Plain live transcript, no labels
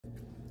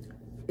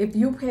If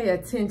you pay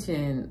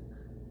attention,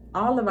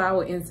 all of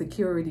our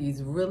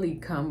insecurities really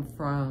come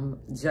from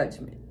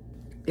judgment.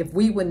 If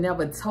we were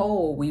never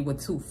told we were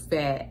too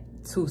fat,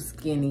 too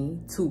skinny,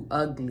 too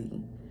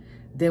ugly,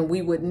 then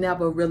we would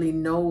never really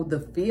know the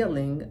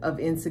feeling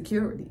of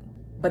insecurity.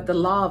 But the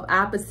law of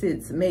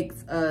opposites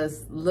makes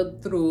us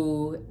look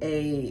through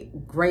a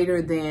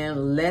greater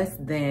than, less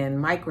than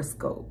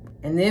microscope.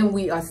 And then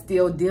we are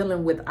still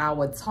dealing with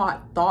our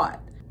taught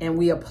thought, and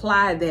we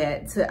apply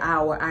that to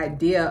our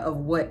idea of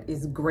what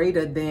is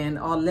greater than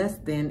or less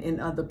than in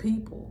other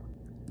people.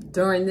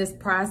 During this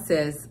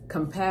process,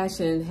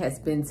 compassion has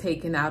been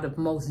taken out of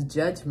most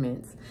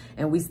judgments,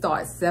 and we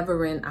start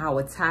severing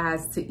our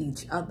ties to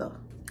each other.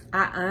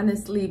 I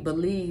honestly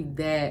believe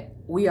that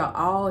we are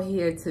all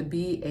here to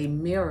be a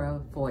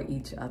mirror for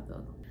each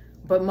other.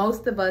 But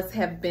most of us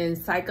have been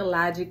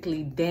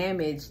psychologically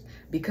damaged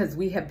because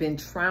we have been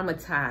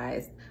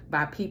traumatized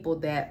by people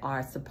that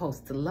are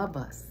supposed to love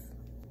us.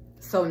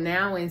 So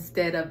now,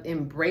 instead of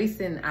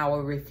embracing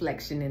our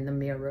reflection in the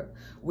mirror,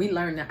 we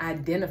learn to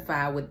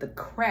identify with the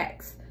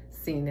cracks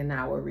seen in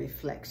our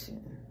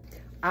reflection.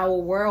 Our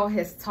world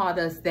has taught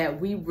us that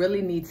we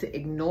really need to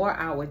ignore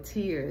our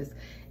tears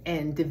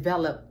and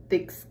develop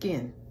thick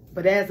skin.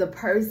 But as a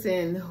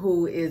person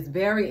who is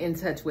very in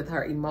touch with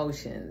her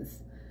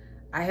emotions,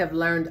 I have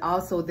learned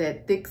also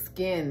that thick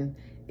skin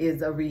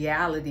is a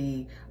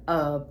reality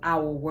of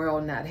our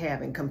world not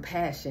having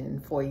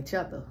compassion for each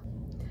other.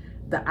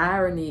 The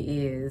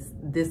irony is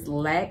this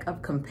lack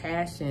of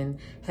compassion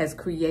has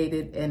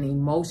created an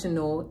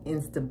emotional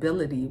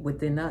instability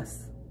within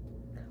us.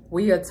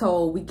 We are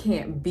told we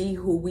can't be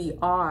who we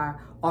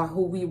are or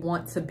who we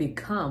want to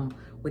become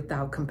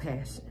without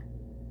compassion.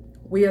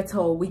 We are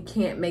told we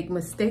can't make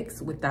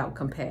mistakes without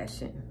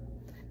compassion.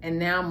 And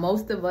now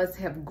most of us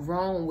have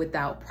grown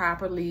without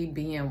properly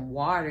being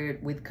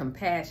watered with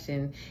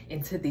compassion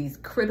into these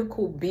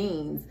critical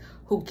beings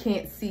who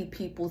can't see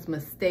people's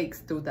mistakes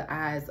through the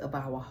eyes of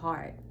our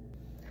heart.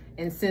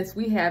 And since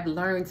we have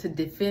learned to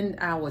defend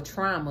our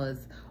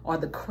traumas or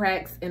the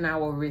cracks in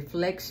our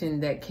reflection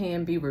that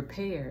can be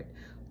repaired,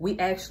 we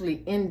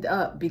actually end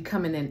up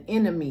becoming an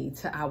enemy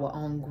to our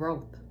own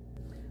growth.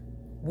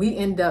 We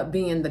end up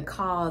being the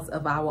cause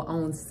of our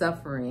own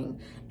suffering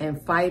and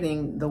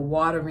fighting the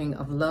watering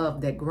of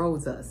love that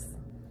grows us.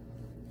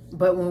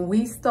 But when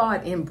we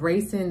start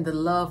embracing the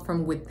love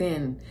from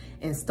within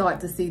and start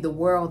to see the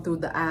world through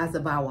the eyes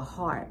of our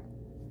heart,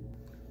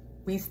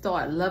 we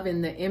start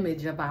loving the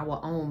image of our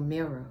own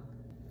mirror.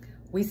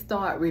 We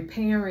start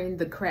repairing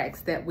the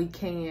cracks that we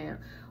can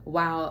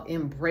while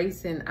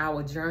embracing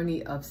our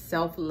journey of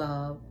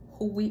self-love,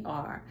 who we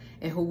are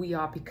and who we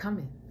are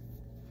becoming.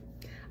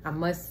 I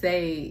must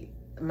say,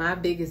 my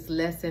biggest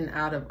lesson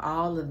out of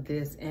all of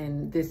this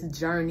and this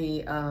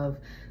journey of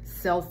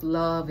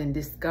self-love and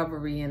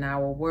discovery in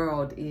our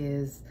world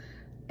is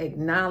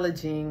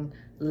acknowledging,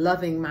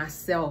 loving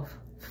myself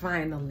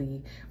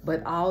finally,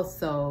 but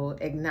also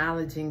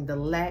acknowledging the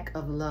lack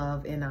of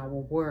love in our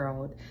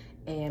world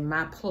and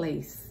my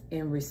place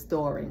in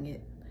restoring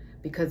it.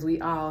 Because we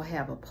all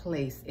have a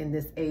place in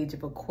this age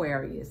of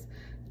Aquarius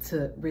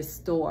to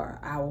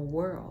restore our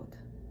world.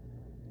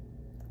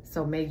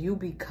 So may you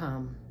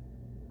become,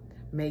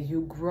 may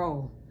you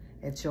grow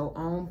at your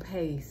own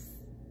pace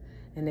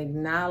and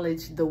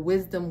acknowledge the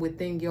wisdom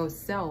within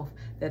yourself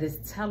that is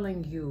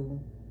telling you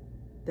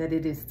that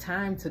it is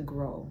time to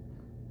grow.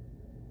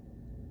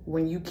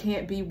 When you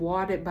can't be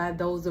watered by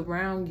those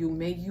around you,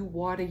 may you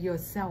water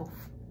yourself,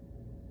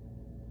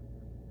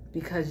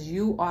 because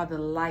you are the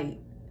light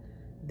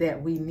that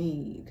we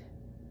need,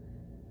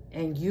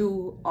 and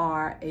you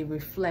are a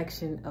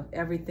reflection of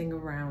everything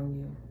around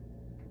you.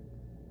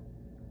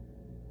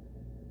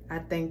 I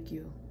thank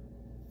you.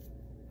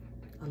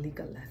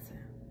 Alika Lesson.